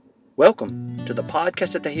Welcome to the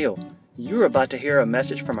Podcast at the Hill. You're about to hear a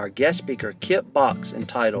message from our guest speaker, Kip Box,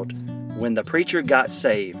 entitled, When the Preacher Got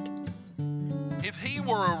Saved. If he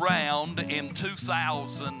were around in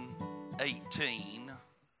 2018,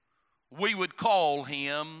 we would call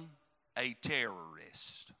him a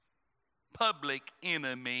terrorist. Public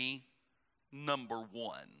enemy number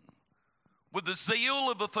one. With the zeal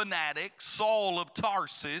of a fanatic, Saul of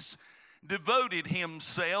Tarsus devoted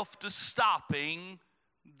himself to stopping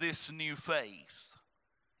this new faith.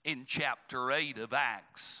 In chapter 8 of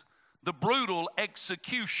Acts, the brutal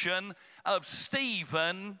execution of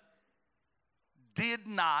Stephen did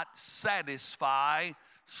not satisfy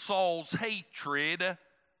Saul's hatred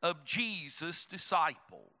of Jesus'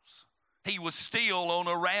 disciples. He was still on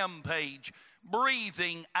a rampage,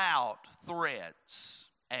 breathing out threats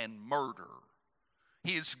and murder.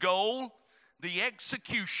 His goal, the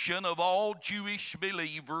execution of all Jewish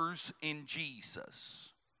believers in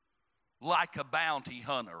Jesus. Like a bounty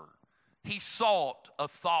hunter, he sought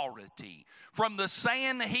authority from the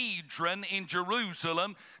Sanhedrin in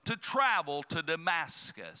Jerusalem to travel to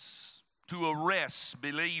Damascus to arrest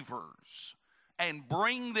believers and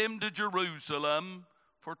bring them to Jerusalem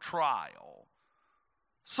for trial.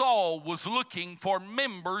 Saul was looking for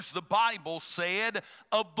members, the Bible said,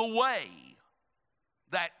 of the way.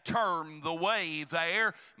 That term, the way,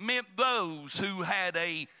 there meant those who had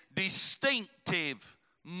a distinctive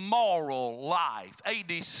moral life, a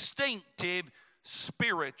distinctive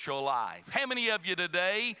spiritual life. How many of you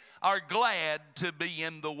today are glad to be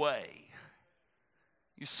in the way?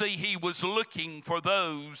 You see, he was looking for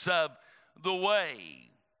those of the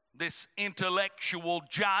way. This intellectual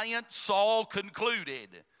giant, Saul, concluded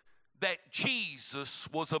that Jesus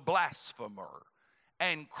was a blasphemer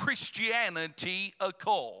and Christianity a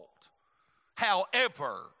cult.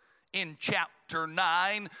 However, in chapter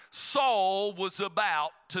 9, Saul was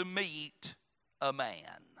about to meet a man.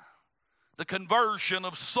 The conversion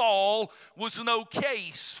of Saul was no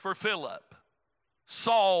case for Philip.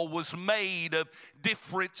 Saul was made of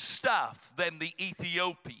different stuff than the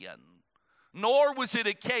Ethiopian. Nor was it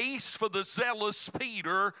a case for the zealous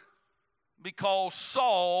Peter, because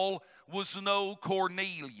Saul was no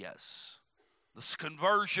Cornelius. This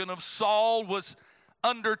conversion of Saul was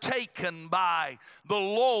undertaken by the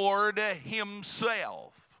Lord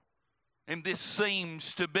himself. And this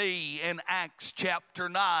seems to be, in Acts chapter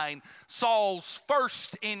 9, Saul's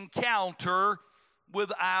first encounter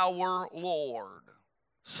with our Lord.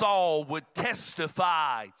 Saul would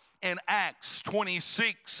testify in Acts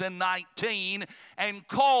 26 and 19 and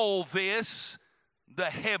call this the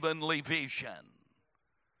heavenly vision.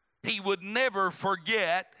 He would never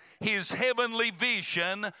forget his heavenly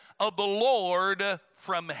vision of the Lord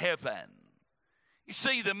from heaven. You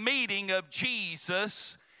see, the meeting of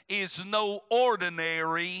Jesus is no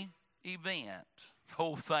ordinary event.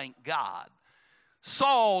 Oh, thank God.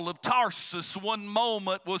 Saul of Tarsus one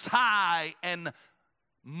moment was high and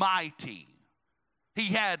mighty.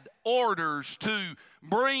 He had orders to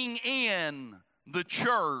bring in the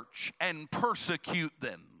church and persecute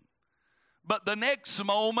them. But the next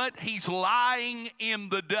moment, he's lying in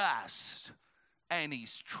the dust and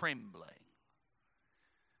he's trembling.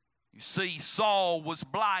 You see, Saul was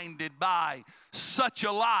blinded by such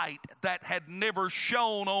a light that had never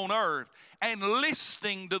shone on earth and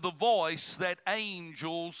listening to the voice that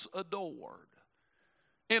angels adored.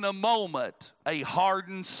 In a moment, a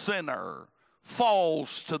hardened sinner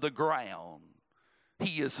falls to the ground.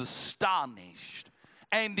 He is astonished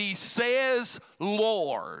and he says,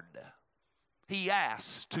 Lord. He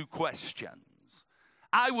asks two questions.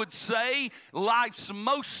 I would say life's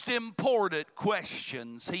most important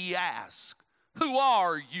questions he asks. Who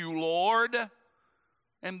are you, Lord?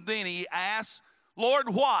 And then he asks, Lord,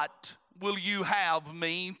 what will you have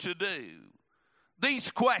me to do?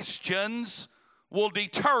 These questions will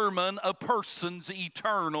determine a person's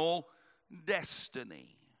eternal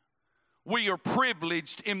destiny. We are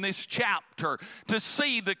privileged in this chapter to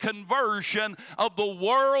see the conversion of the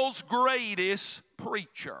world's greatest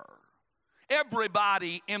preacher.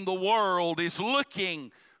 Everybody in the world is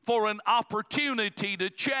looking for an opportunity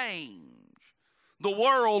to change. The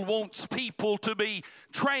world wants people to be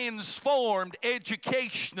transformed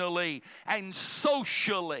educationally and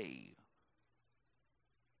socially.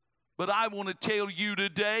 But I want to tell you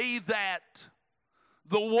today that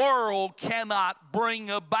the world cannot bring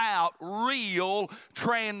about real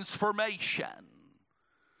transformation.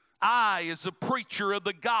 I, as a preacher of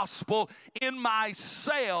the gospel, in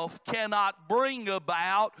myself cannot bring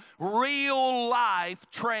about real life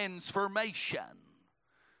transformation.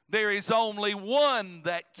 There is only one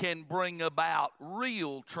that can bring about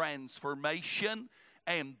real transformation,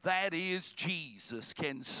 and that is Jesus.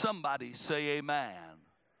 Can somebody say amen?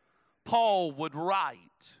 Paul would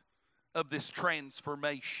write of this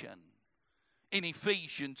transformation in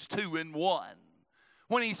Ephesians 2:1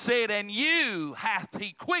 when he said, "And you hath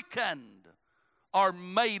he quickened, or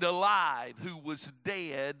made alive, who was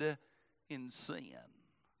dead in sin."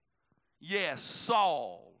 Yes,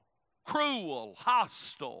 Saul, cruel,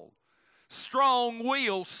 hostile,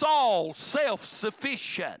 strong-willed, Saul,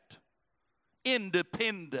 self-sufficient,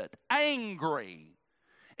 independent, angry,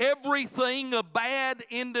 everything a bad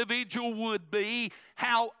individual would be.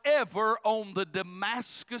 However, on the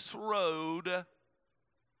Damascus Road,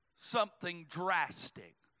 something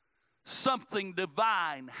drastic, something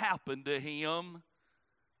divine happened to him.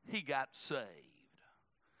 He got saved.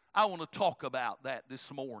 I want to talk about that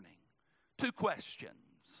this morning. 2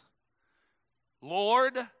 questions.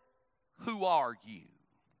 Lord, who are you?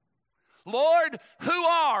 Lord, who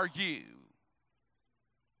are you?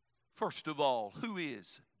 First of all, who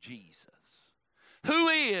is Jesus? Who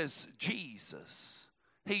is Jesus?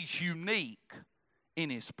 He's unique in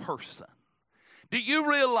his person. Do you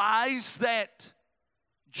realize that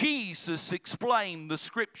Jesus explained the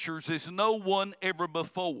scriptures as no one ever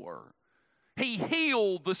before? He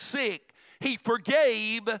healed the sick. He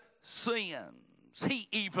forgave sins. He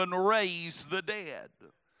even raised the dead.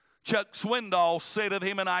 Chuck Swindoll said of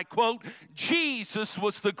him, and I quote, "Jesus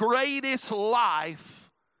was the greatest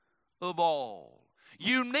life of all."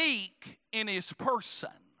 Unique in his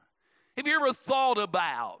person. Have you ever thought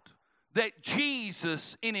about that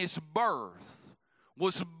Jesus in his birth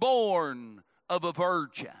was born of a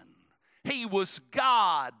virgin? He was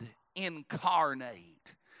God incarnate.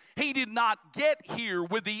 He did not get here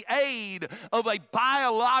with the aid of a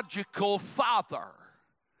biological father.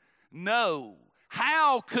 No.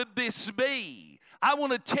 How could this be? I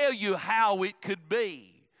want to tell you how it could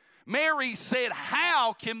be. Mary said,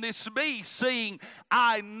 "How can this be, seeing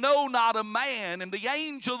I know not a man?" And the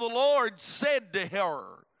angel of the Lord said to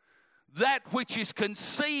her, "That which is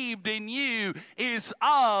conceived in you is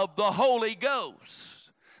of the Holy Ghost.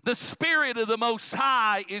 The Spirit of the Most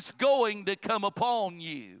High is going to come upon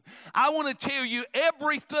you." I want to tell you,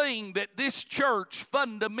 everything that this church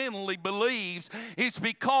fundamentally believes is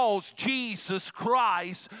because Jesus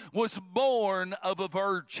Christ was born of a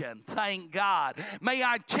virgin. Thank God. May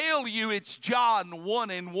I tell you, it's John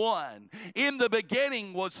 1:1. In the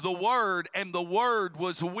beginning was the Word, and the Word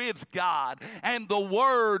was with God, and the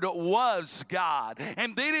Word was God.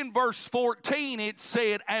 And then in verse 14 it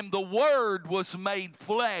said, "And the Word was made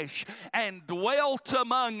flesh and dwelt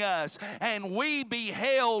among us, and we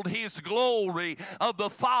beheld his glory of the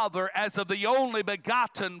Father as of the only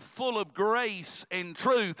begotten, full of grace and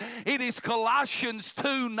truth." It is Colossians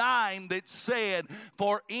 2:9 that said,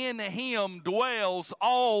 "For in him dwells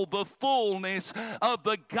all the fullness of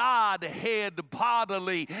the Godhead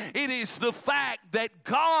bodily." It is the fact that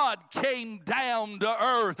God came down to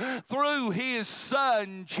earth through his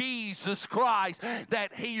Son Jesus Christ,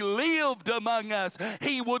 that he lived among us.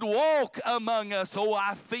 He would walk among us. Oh,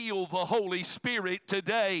 I feel the Holy Spirit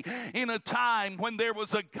today. In a time when there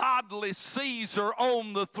was a godless Caesar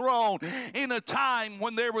on the throne, in a time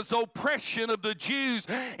when there was oppression of the Jews,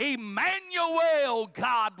 Emmanuel,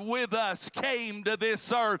 God with us, came to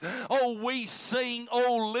this earth. Oh, we sing,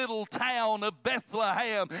 "Oh, little town of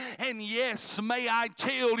Bethlehem." And yes, may I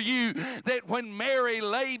tell you that when Mary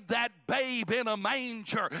laid that babe in a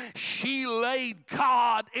manger, she laid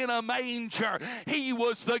God in a manger. He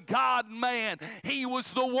was the God-man. He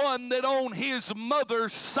was the one that on his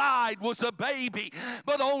mother's side was a baby,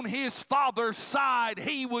 but on his father's side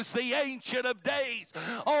he was the Ancient of Days.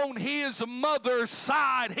 On his mother's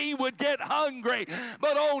side he would get hungry,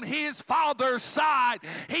 but on his father's side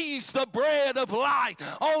he's the bread of life.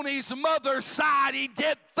 On his mother's side he'd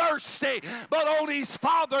get thirsty, but on his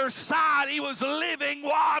father's side he was living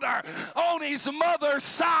water. On his mother's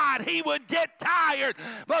side he would get tired,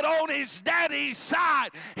 but on his daddy's side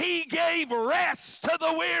he gave rest to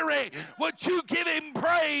the weary. Would you give him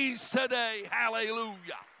praise today?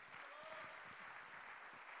 Hallelujah.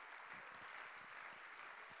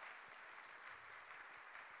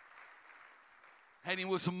 And he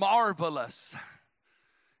was marvelous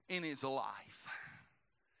in his life.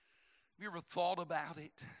 Have you ever thought about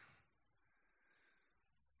it?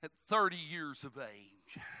 At 30 years of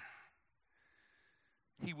age,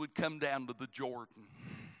 he would come down to the Jordan.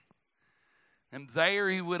 And there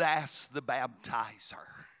he would ask the baptizer,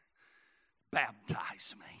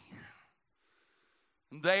 "Baptize me."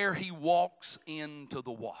 And there he walks into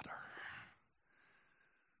the water.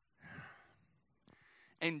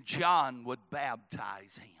 And John would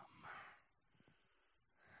baptize him.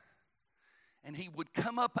 And he would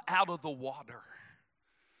come up out of the water,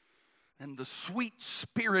 and the sweet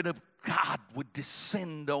Spirit of God would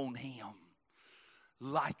descend on him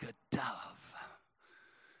like a dove.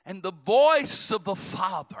 And the voice of the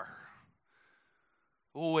Father.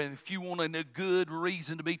 Oh, and if you want a good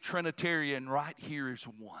reason to be Trinitarian, right here is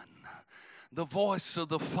one. The voice of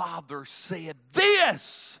the Father said,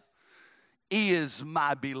 "This is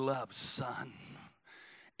my beloved Son,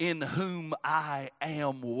 in whom I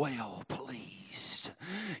am well pleased."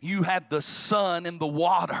 You have the Son in the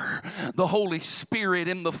water, the Holy Spirit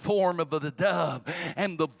in the form of the dove,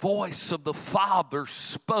 and the voice of the Father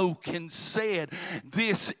spoke and said,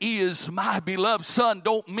 "This is my beloved Son."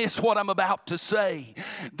 Don't miss what I'm about to say.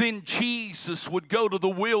 Then Jesus would go to the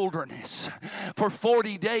wilderness. For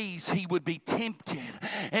 40 days he would be tempted,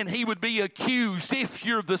 and he would be accused. If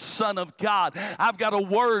you're the Son of God, I've got a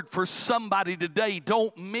word for somebody today.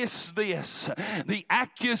 Don't miss this. The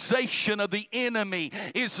accusation of the enemy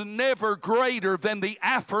is never greater than the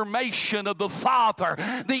affirmation of the Father.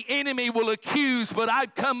 The enemy will accuse, but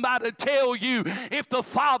I've come by to tell you, if the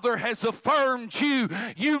Father has affirmed you,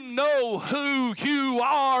 you know who you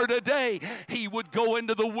are today. He would go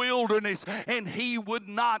into the wilderness and he would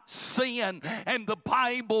not sin. And the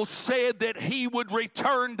Bible said that he would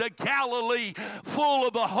return to Galilee full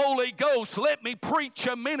of the Holy Ghost. Let me preach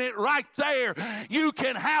a minute right there. You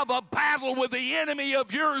can have a battle with the enemy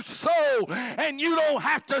of your soul, and you don't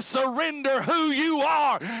have to surrender who you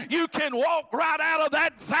are. You can walk right out of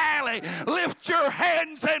that valley, lift your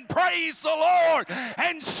hands and praise the Lord,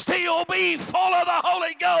 and still be full of the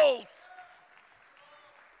Holy Ghost.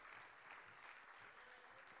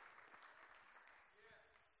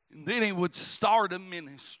 And then he would start a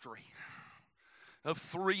ministry of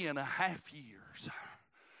 3.5 years.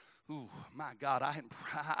 Ooh, my God,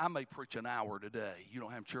 I may preach an hour today. You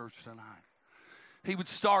don't have church tonight. He would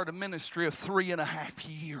start a ministry of 3.5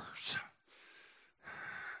 years.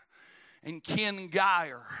 And Ken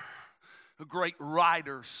Geyer, a great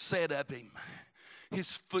writer, said of him,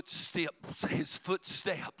 his footsteps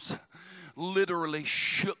literally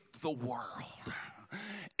shook the world.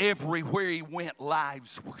 Everywhere he went,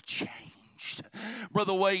 lives were changed.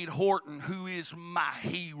 Brother Wade Horton, who is my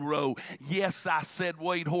hero. Yes, I said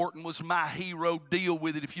Wade Horton was my hero. Deal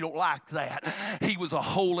with it if you don't like that. He was a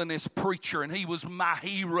holiness preacher, and he was my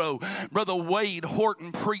hero. Brother Wade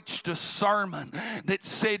Horton preached a sermon that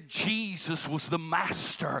said Jesus was the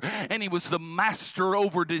master, and he was the master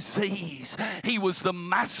over disease. He was the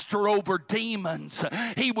master over demons.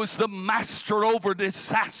 He was the master over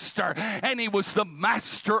disaster, and he was the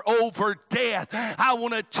master over death. I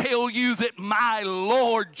want to tell you that my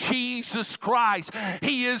Lord Jesus Christ,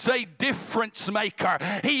 he is a difference maker.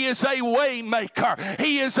 He is a way maker.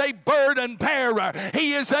 He is a burden bearer.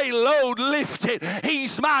 He is a load lifted.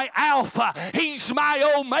 He's my Alpha. He's my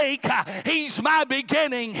Omega. He's my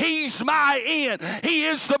beginning. He's my end. He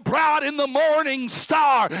is the bright in the morning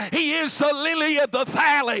star. He is the lily of the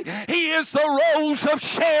valley. He is the rose of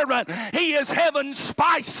Sharon. He is heaven's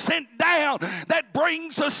spice sent down that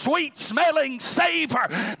brings a sweet smelling savor.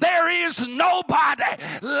 There is nobody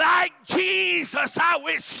like Jesus. I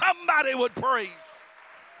wish somebody would praise.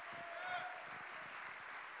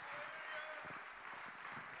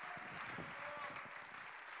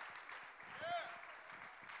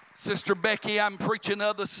 Sister Becky, I'm preaching the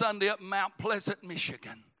other Sunday up in Mount Pleasant,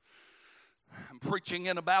 Michigan. I'm preaching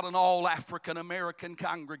in about an all African American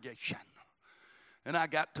congregation. And I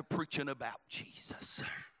got to preaching about Jesus.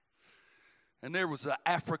 And there was an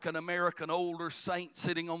African American older saint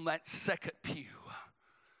sitting on that second pew.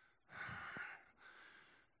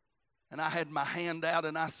 And I had my hand out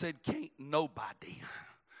and I said, "Can't nobody."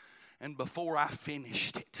 And before I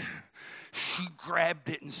finished it, she grabbed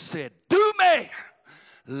it and said, "Do me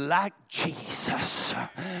like Jesus."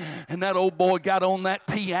 And that old boy got on that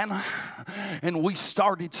piano and we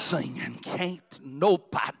started singing, "Can't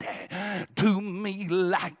nobody do me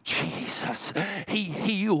like Jesus. He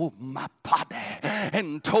healed my body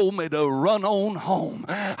and told me to run on home."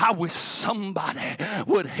 I wish somebody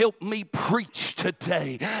would help me preach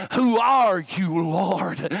today. Who are you,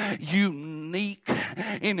 Lord? Unique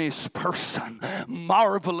in his person,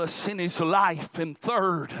 marvelous in his life, and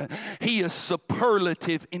third, he is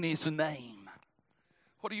superlative in his name.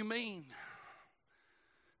 What do you mean?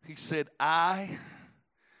 He said, "I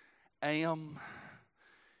am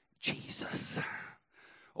Jesus."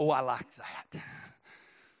 Oh, I like that.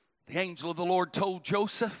 The angel of the Lord told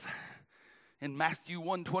Joseph in Matthew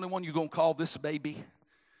 1:21, "You're going to call this baby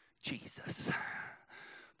Jesus,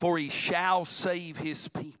 for he shall save his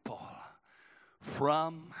people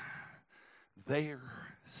from their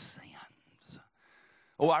sins."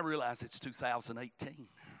 Oh, I realize it's 2018.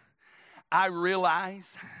 I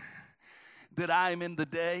realize that I am in the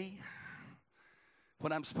day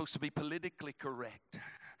when I'm supposed to be politically correct.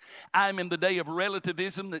 I'm in the day of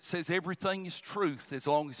relativism that says everything is truth as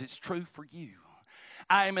long as it's true for you.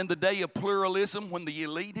 I am in the day of pluralism when the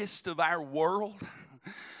elitists of our world,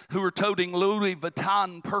 who are toting Louis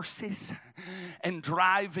Vuitton purses and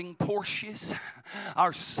driving Porsches,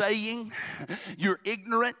 are saying you're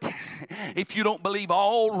ignorant if you don't believe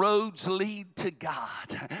all roads lead to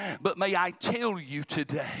God. But may I tell you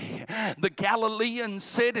today, the Galileans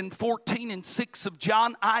said in 14:6 of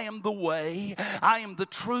John, I am the way, I am the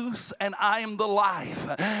truth, and I am the life.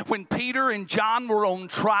 When Peter and John were on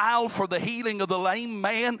trial for the healing of the lame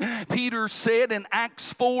man, Peter said in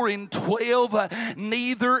Acts 4:12,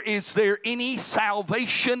 neither is there any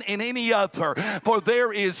salvation in any other, for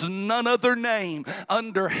there is none other name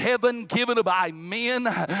under heaven given by men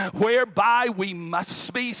whereby we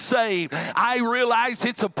must be saved. I realize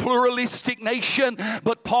it's a pluralistic nation,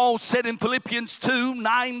 but Paul said in Philippians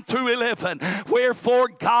 2:9-11, wherefore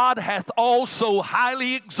God hath also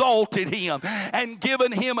highly exalted him and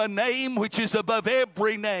given him a name which is above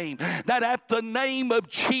every name, that at the name of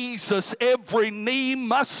Jesus every knee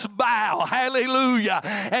must bow, hallelujah,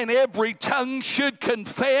 and every tongue should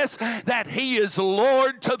confess that he is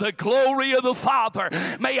Lord, to the glory of the Father.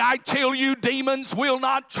 May I tell you, demons will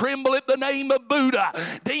not tremble at the name of Buddha.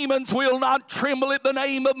 Demons will not tremble at the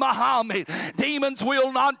name of Muhammad. Demons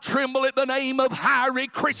will not tremble at the name of Hare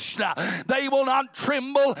Krishna. They will not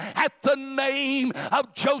tremble at the name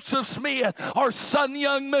of Joseph Smith or Sun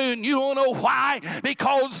Myung Moon. You don't know why?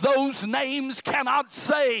 Because those names cannot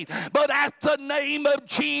save. But at the name of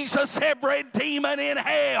Jesus, every demon in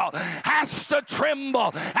hell has to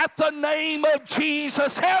tremble. At the name of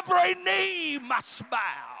Jesus, every knee must bow.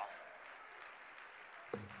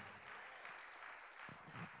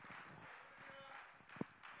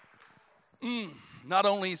 Not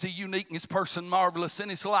only is he unique in his person, marvelous in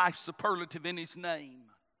his life, superlative in his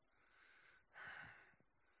name,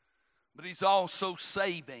 but he's also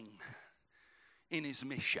saving in his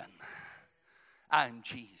mission. I am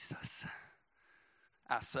Jesus.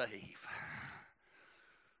 I save.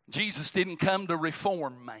 Jesus didn't come to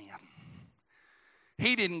reform man.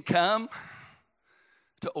 He didn't come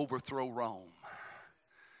to overthrow Rome.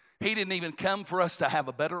 He didn't even come for us to have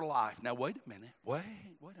a better life. Now, wait a minute. Wait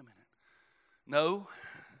a minute. No.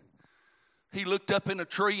 He looked up in a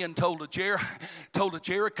tree and told a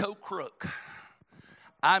Jericho crook,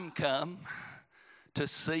 I'm come to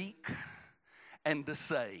seek and to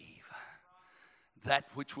save that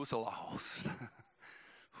which was lost.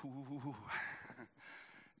 Ooh.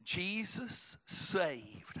 Jesus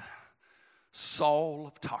saved Saul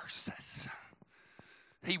of Tarsus.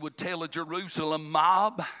 He would tell a Jerusalem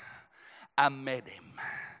mob, I met him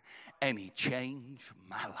and he changed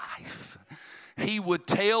my life. He would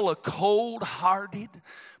tell a cold-hearted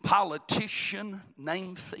politician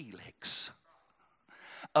named Felix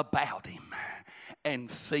about him, and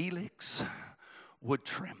Felix would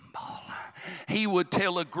tremble. He would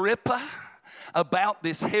tell Agrippa about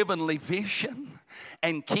this heavenly vision,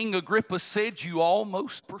 and King Agrippa said, you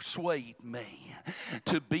almost persuade me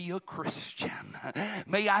to be a Christian.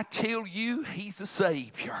 May I tell you, he's a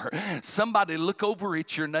Savior. Somebody look over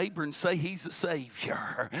at your neighbor and say, he's a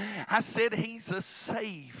Savior. I said, he's a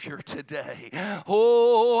Savior today.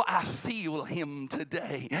 Oh, I feel him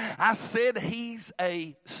today. I said, he's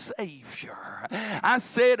a Savior. I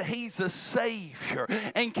said, he's a Savior.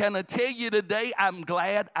 And can I tell you today, I'm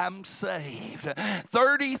glad I'm saved.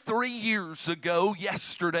 33 years ago,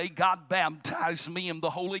 yesterday, God baptized me in the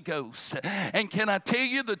Holy Ghost. And can I tell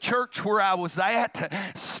you, the church where I was at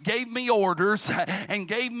gave me orders and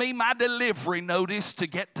gave me my delivery notice to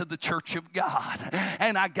get to the church of God.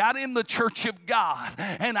 And I got in the church of God,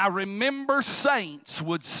 and I remember saints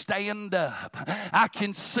would stand up. I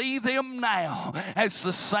can see them now as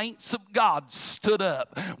the saints of God stood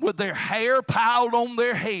up with their hair piled on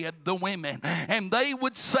their head, the women, and they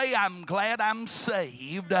would say, I'm glad I'm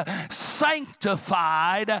saved,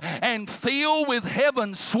 sanctified, and filled with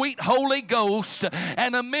heaven's sweet Holy Ghost,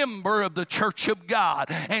 and a member of the church of God.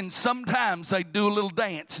 And sometimes they do a little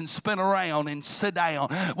dance and spin around and sit down.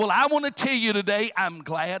 Well, I want to tell you today, I'm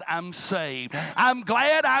glad I'm saved. I'm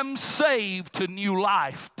glad I'm saved to new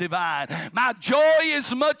life divine. My joy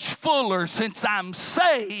is much fuller since I'm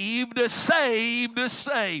saved.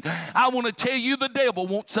 I want to tell you, the devil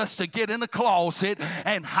wants us to get in a closet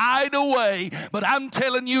and hide away, but I'm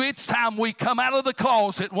telling you, it's time we come out of the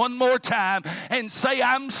closet one more time and say,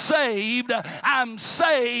 I'm saved, I'm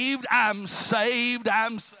saved, I'm saved,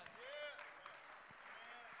 I'm saved.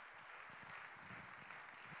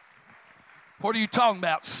 What are you talking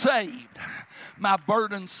about? Saved. My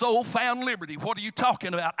burdened soul found liberty. What are you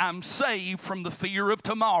talking about? I'm saved from the fear of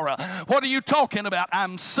tomorrow. What are you talking about?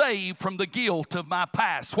 I'm saved from the guilt of my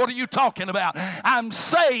past. What are you talking about? I'm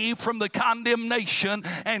saved from the condemnation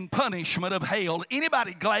and punishment of hell.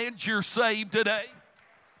 Anybody glad you're saved today?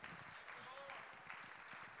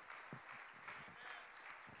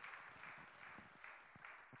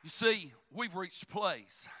 You see, we've reached a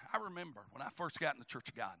place. I remember when I first got in the Church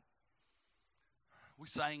of God, we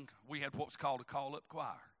sang, we had what was called a call-up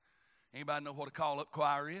choir. Anybody know what a call-up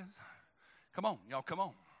choir is? Come on, y'all come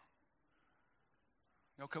on.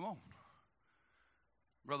 Y'all come on.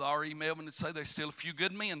 Brother R.E. Melvin would say there's still a few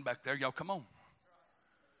good men back there. Y'all come on.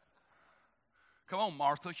 Come on,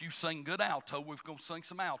 Martha, you sing good alto. We're going to sing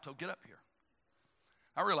some alto. Get up here.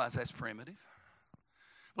 I realize that's primitive.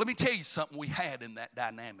 Let me tell you something we had in that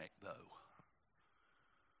dynamic, though.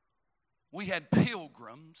 We had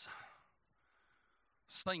pilgrims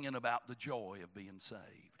singing about the joy of being saved.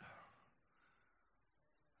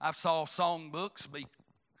 I saw songbooks be,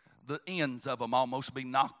 the ends of them almost be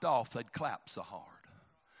knocked off. They'd clap so hard.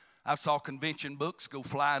 I saw convention books go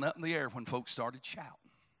flying up in the air when folks started shouting.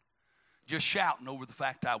 Just shouting over the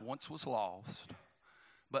fact I once was lost,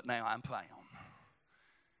 but now I'm found.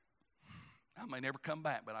 I may never come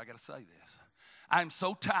back, but I got to say this. I'm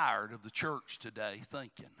so tired of the church today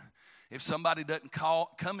thinking if somebody doesn't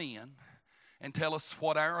come in and tell us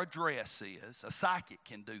what our address is. A psychic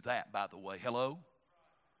can do that, by the way. Hello?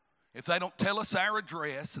 If they don't tell us our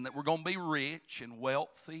address and that we're going to be rich and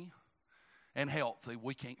wealthy and healthy,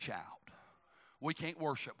 we can't shout. We can't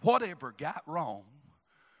worship. Whatever got wrong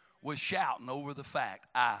was shouting over the fact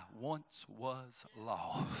I once was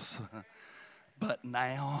lost, but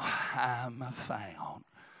now I'm found.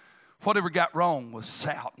 Whatever got wrong was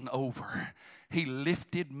shouting over He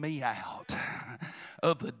lifted me out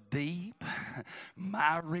of the deep,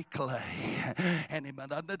 miry clay. And He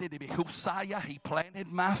planted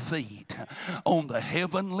my feet on the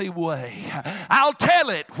heavenly way. I'll tell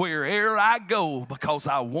it where'er I go because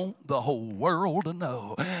I want the whole world to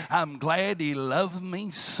know. I'm glad He loved me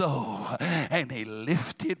so and He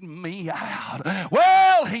lifted me out.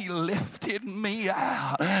 Well, He lifted me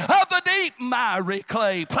out of the deep, miry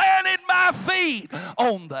clay, planted my feet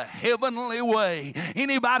on the heavenly way.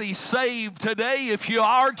 Anybody saved today? If you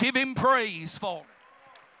are, give Him praise for it.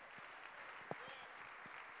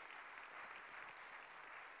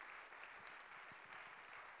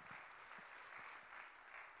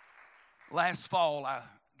 Last fall, I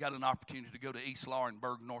got an opportunity to go to East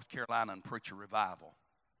Laurinburg, North Carolina, and preach a revival.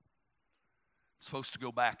 I'm supposed to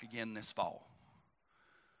go back again this fall.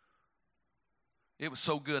 It was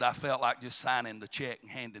so good, I felt like just signing the check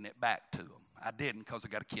and handing it back to them. I didn't because I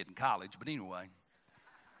got a kid in college, but anyway,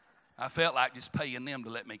 I felt like just paying them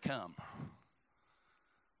to let me come.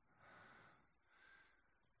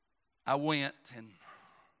 I went, and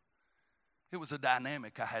it was a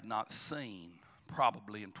dynamic I had not seen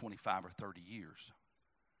probably in 25 or 30 years.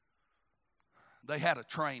 They had a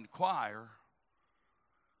trained choir.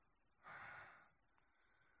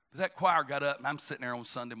 But that choir got up, and I'm sitting there on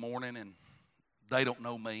Sunday morning, and they don't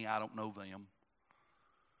know me, I don't know them.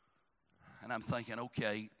 And I'm thinking,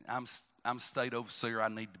 okay, I'm state overseer. I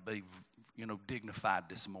need to be, dignified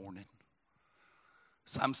this morning.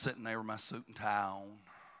 So I'm sitting there with my suit and tie on.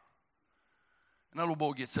 And a little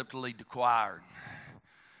boy gets up to lead the choir.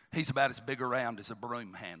 He's about as big around as a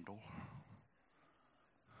broom handle.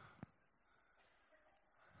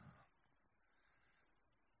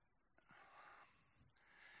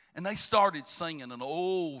 And they started singing an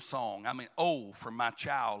old song. Old from my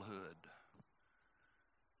childhood.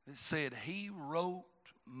 It said, He wrote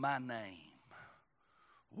my name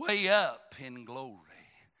way up in glory.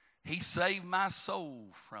 He saved my soul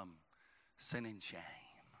from sin and shame.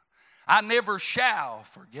 I never shall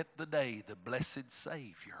forget the day the blessed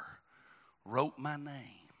Savior wrote my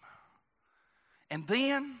name. And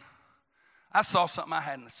then I saw something I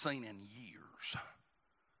hadn't seen in years.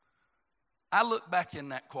 I looked back in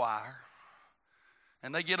that choir,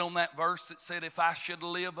 and they get on that verse that said, if I should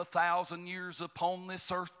live 1,000 years upon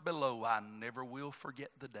this earth below, I never will forget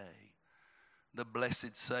the day the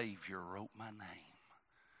blessed Savior wrote my name.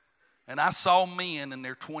 And I saw men in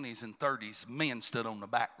their 20s and 30s, men stood on the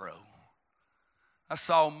back row. I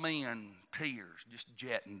saw men, tears just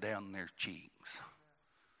jetting down their cheeks.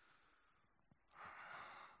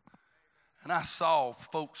 And I saw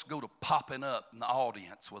folks go to popping up in the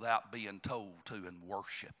audience without being told to and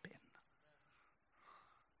worshiping.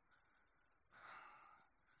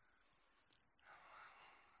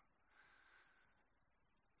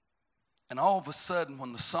 And all of a sudden,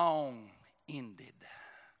 when the song ended,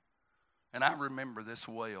 And I remember this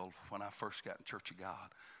well when I first got in Church of God.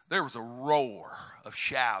 There was a roar of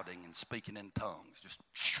shouting and speaking in tongues, just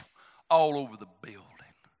all over the building.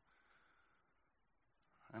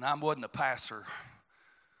 And I wasn't a pastor,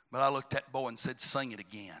 but I looked at that boy and said, sing it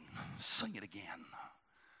again, sing it again.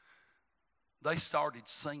 They started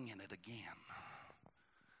singing it again.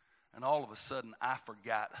 And all of a sudden, I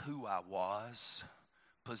forgot who I was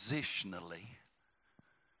positionally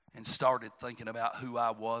and started thinking about who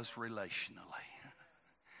I was relationally.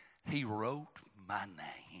 He wrote my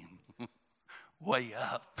name way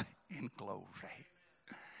up in glory.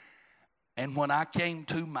 And when I came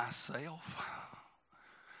to myself,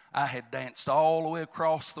 I had danced all the way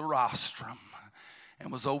across the rostrum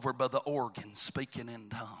and was over by the organ speaking in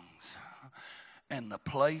tongues. And the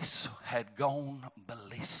place had gone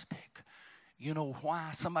ballistic. You know why?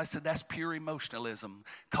 Somebody said that's pure emotionalism.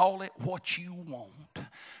 Call it what you want.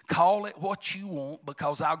 Call it what you want,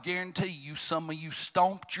 because I'll guarantee you some of you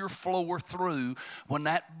stomped your floor through when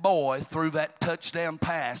that boy threw that touchdown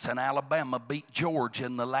pass and Alabama beat Georgia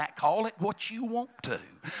in the LAC. Call it what you want to.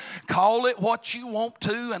 Call it what you want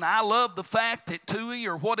to. And I love the fact that Tui,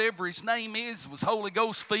 or whatever his name is, was Holy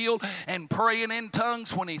Ghost filled and praying in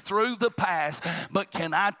tongues when he threw the pass. But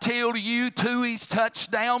can I tell you, Tui's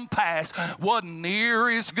touchdown pass wasn't near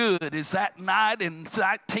as good as that night in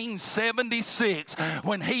 1976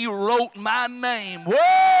 when he wrote my name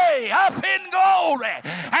way up in glory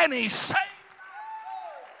and he saved.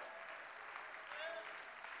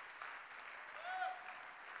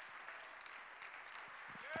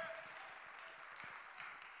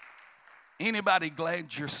 Anybody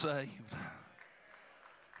glad you're saved?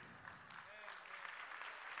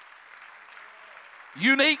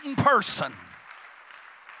 Unique in person,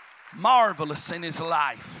 marvelous in his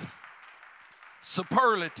life,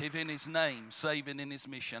 superlative in his name, saving in his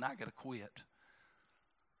mission. I got to quit.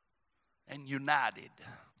 And united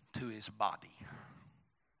to his body.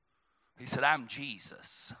 He said, I'm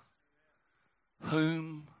Jesus,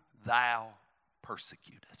 whom thou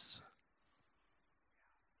persecutest.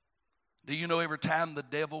 Do you know every time the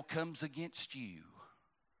devil comes against you,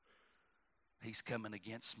 he's coming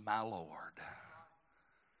against my Lord?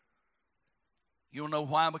 You'll know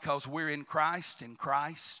why? Because we're in Christ, and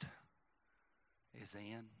Christ is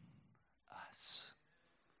in us.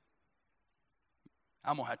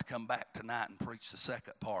 I'm going to have to come back tonight and preach the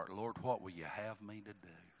second part. Lord, what will you have me to do?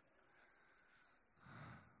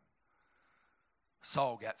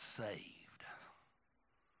 Saul got saved.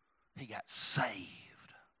 He got saved.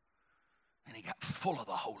 And he got full of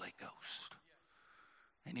the Holy Ghost.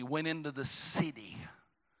 And he went into the city,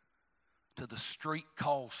 to the street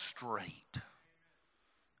called Straight.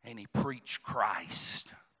 And he preached Christ,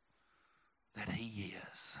 that he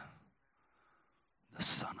is the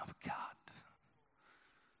Son of God.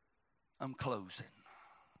 I'm closing.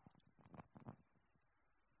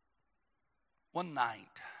 One night,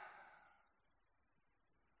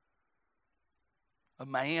 a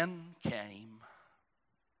man came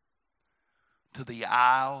to the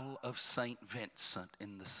Isle of St. Vincent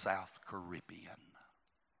in the South Caribbean.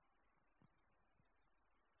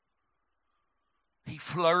 He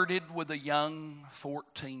flirted with a young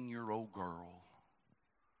 14-year-old girl,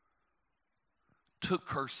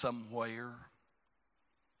 took her somewhere,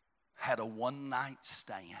 had a one-night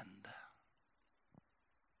stand.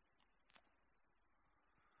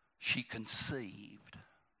 She conceived.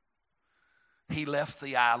 He left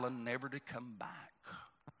the island never to come back.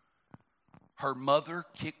 Her mother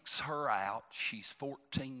kicks her out. She's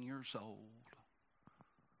 14 years old,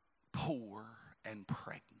 poor and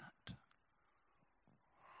pregnant.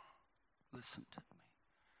 Listen to me.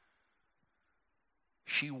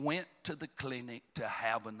 She went to the clinic to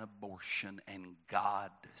have an abortion, and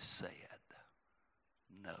God said,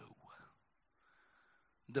 no.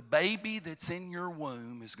 The baby that's in your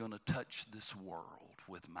womb is going to touch this world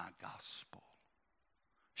with my gospel.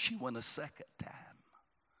 She went a second time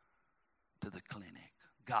to the clinic.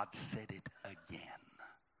 God said it again.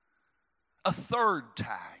 A third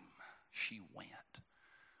time she went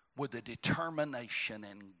with a determination,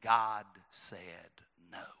 and God said,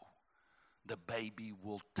 no, the baby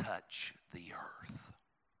will touch the earth.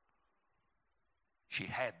 She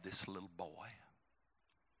had this little boy.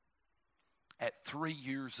 At 3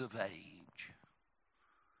 years of age,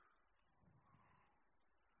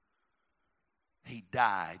 he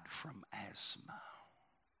died from asthma.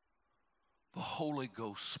 The Holy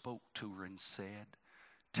Ghost spoke to her and said,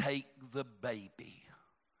 take the baby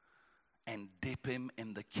and dip him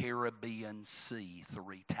in the Caribbean Sea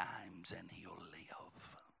 3 times and he'll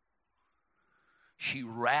live. She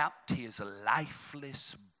wrapped his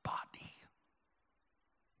lifeless body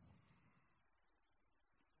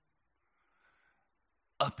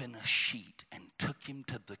up in a sheet and took him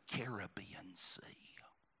to the Caribbean Sea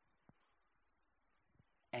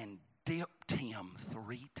and dipped him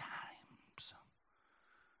 3 times.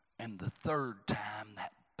 And the 3rd time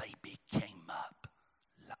that baby came up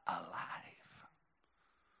alive.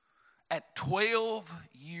 At 12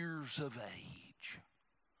 years of age,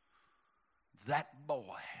 that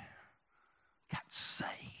boy got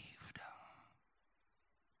saved.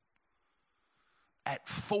 At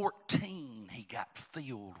 14, he got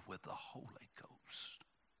filled with the Holy Ghost.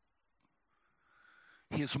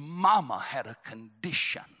 His mama had a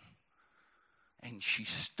condition, and she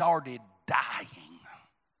started dying.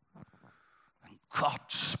 And God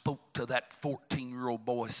spoke to that 14-year-old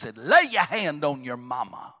boy, said, lay your hand on your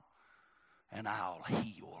mama, and I'll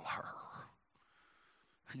heal her.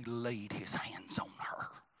 He laid his hands on her,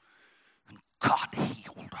 and God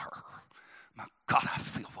healed her. My God, I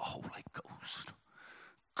feel the Holy Ghost.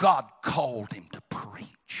 God called him to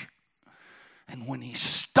preach. And when he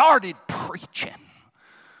started preaching,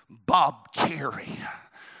 Bob Carey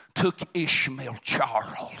took Ishmael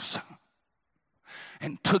Charles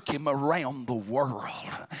and took him around the world,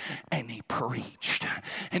 and he preached.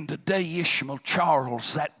 And today Ishmael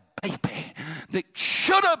Charles, that baby that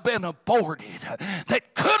should have been aborted,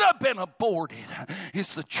 that could have been aborted,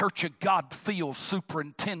 is the Church of God field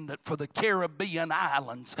superintendent for the Caribbean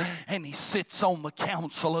islands, and he sits on the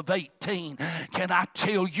council of 18. Can I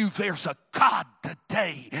tell you, there's a God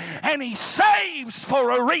today, and he saves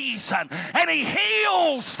for a reason, and he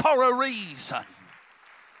heals for a reason.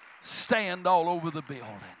 Stand all over the building.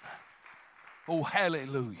 Oh,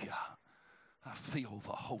 hallelujah. I feel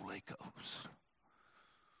the Holy Ghost.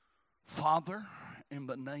 Father, in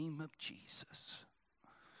the name of Jesus,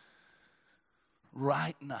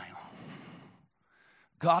 right now,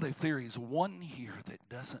 God, if there is one here that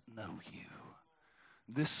doesn't know you,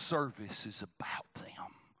 this service is about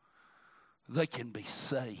them. They can be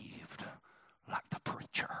saved like the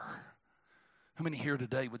preacher. How many here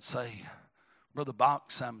today would say, Brother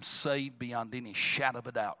Box, I'm saved beyond any shadow of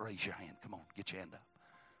a doubt? Raise your hand. Come on, get your hand up.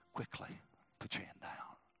 Quickly, put your hand down.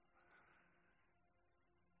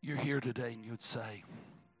 You're here today and you'd say,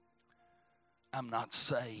 I'm not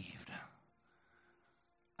saved.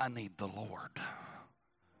 I need the Lord.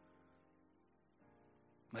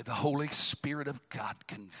 May the Holy Spirit of God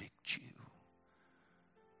convict you.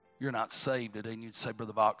 You're not saved today and you'd say,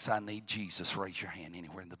 Brother Box, I need Jesus. Raise your hand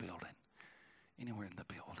anywhere in the building. Anywhere in the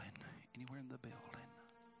building. Anywhere in the building.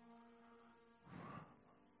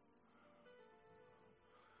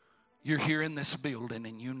 You're here in this building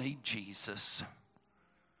and you need Jesus.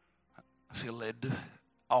 I feel led to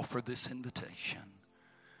offer this invitation.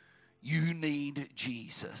 You need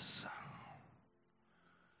Jesus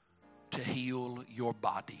to heal your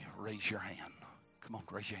body. Raise your hand. Come on,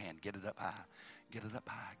 raise your hand. Get it up high. Get it up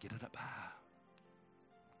high. Get it up high.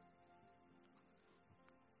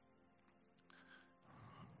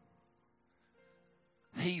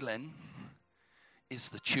 Healing is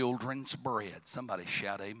the children's bread. Somebody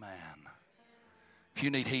shout amen. If you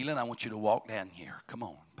need healing, I want you to walk down here. Come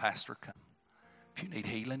on, Pastor, come. If you need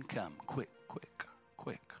healing, come. Quick, quick,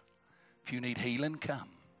 quick. If you need healing, come.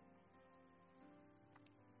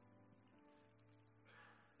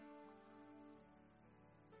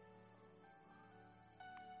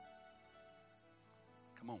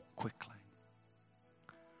 Come on, quickly.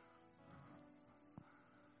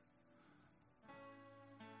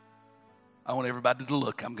 I want everybody to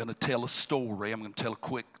look. I'm going to tell a story. I'm going to tell a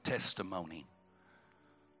quick testimony.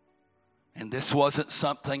 And this wasn't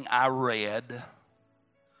something I read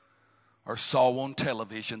or saw on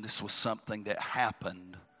television. This was something that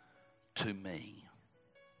happened to me.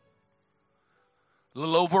 A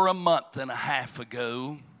little over a month and a half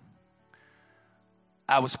ago,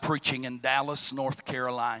 I was preaching in Dallas, North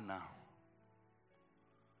Carolina.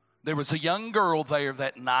 There was a young girl there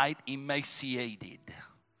that night, emaciated,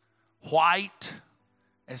 white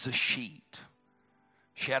as a sheet.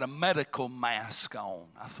 She had a medical mask on.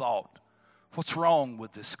 I thought, what's wrong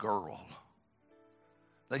with this girl?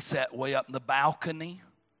 They sat way up in the balcony.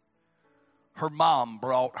 Her mom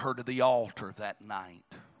brought her to the altar that night.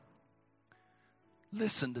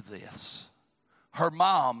 Listen to this. Her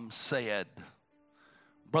mom said,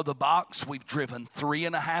 Brother Box, we've driven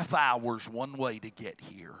 3.5 hours one way to get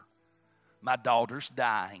here. My daughter's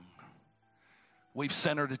dying. We've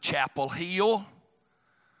sent her to Chapel Hill,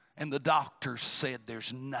 and the doctors said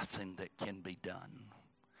there's nothing that can be done.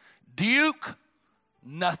 Duke,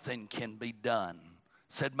 nothing can be done.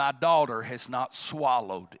 Said my daughter has not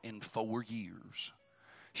swallowed in 4 years.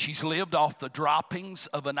 She's lived off the droppings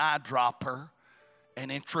of an eyedropper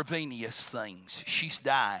and intravenous things. She's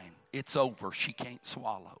dying. it's over. She can't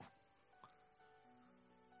swallow.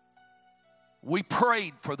 We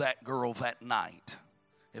prayed for that girl that night.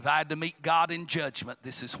 If I had to meet God in judgment,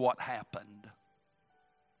 this is what happened.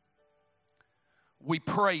 We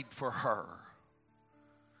prayed for her.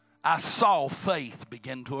 I saw faith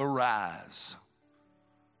begin to arise.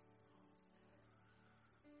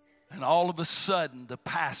 And all of a sudden, the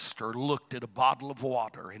pastor looked at a bottle of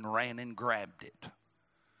water and ran and grabbed it.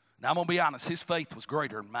 Now, I'm going to be honest, his faith was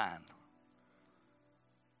greater than mine.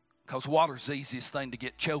 Because water's the easiest thing to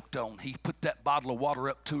get choked on. He put that bottle of water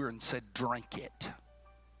up to her and said, drink it.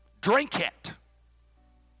 Drink it.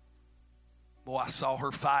 Boy, I saw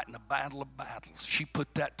her fighting a battle of battles. She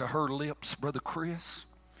put that to her lips, Brother Chris.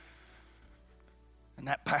 And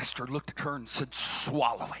that pastor looked at her and said,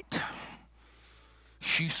 swallow it.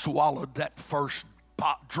 She swallowed that first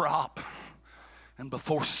drop. And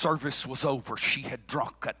before service was over, she had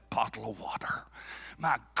drunk that bottle of water.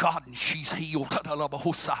 My God, and she's healed.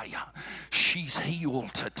 She's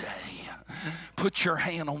healed today. Put your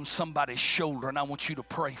hand on somebody's shoulder and I want you to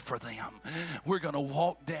pray for them. We're going to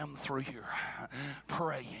walk down through here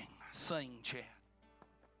praying. Sing, Chad.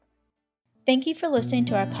 Thank you for listening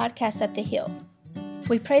to our podcast at The Hill.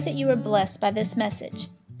 We pray that you were blessed by this message.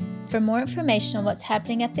 For more information on what's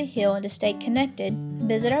happening at The Hill and to stay connected,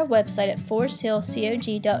 visit our website at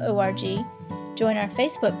foresthillcog.org, join our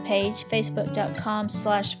Facebook page,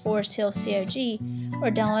 facebook.com/foresthillcog, or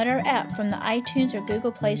download our app from the iTunes or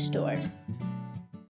Google Play Store.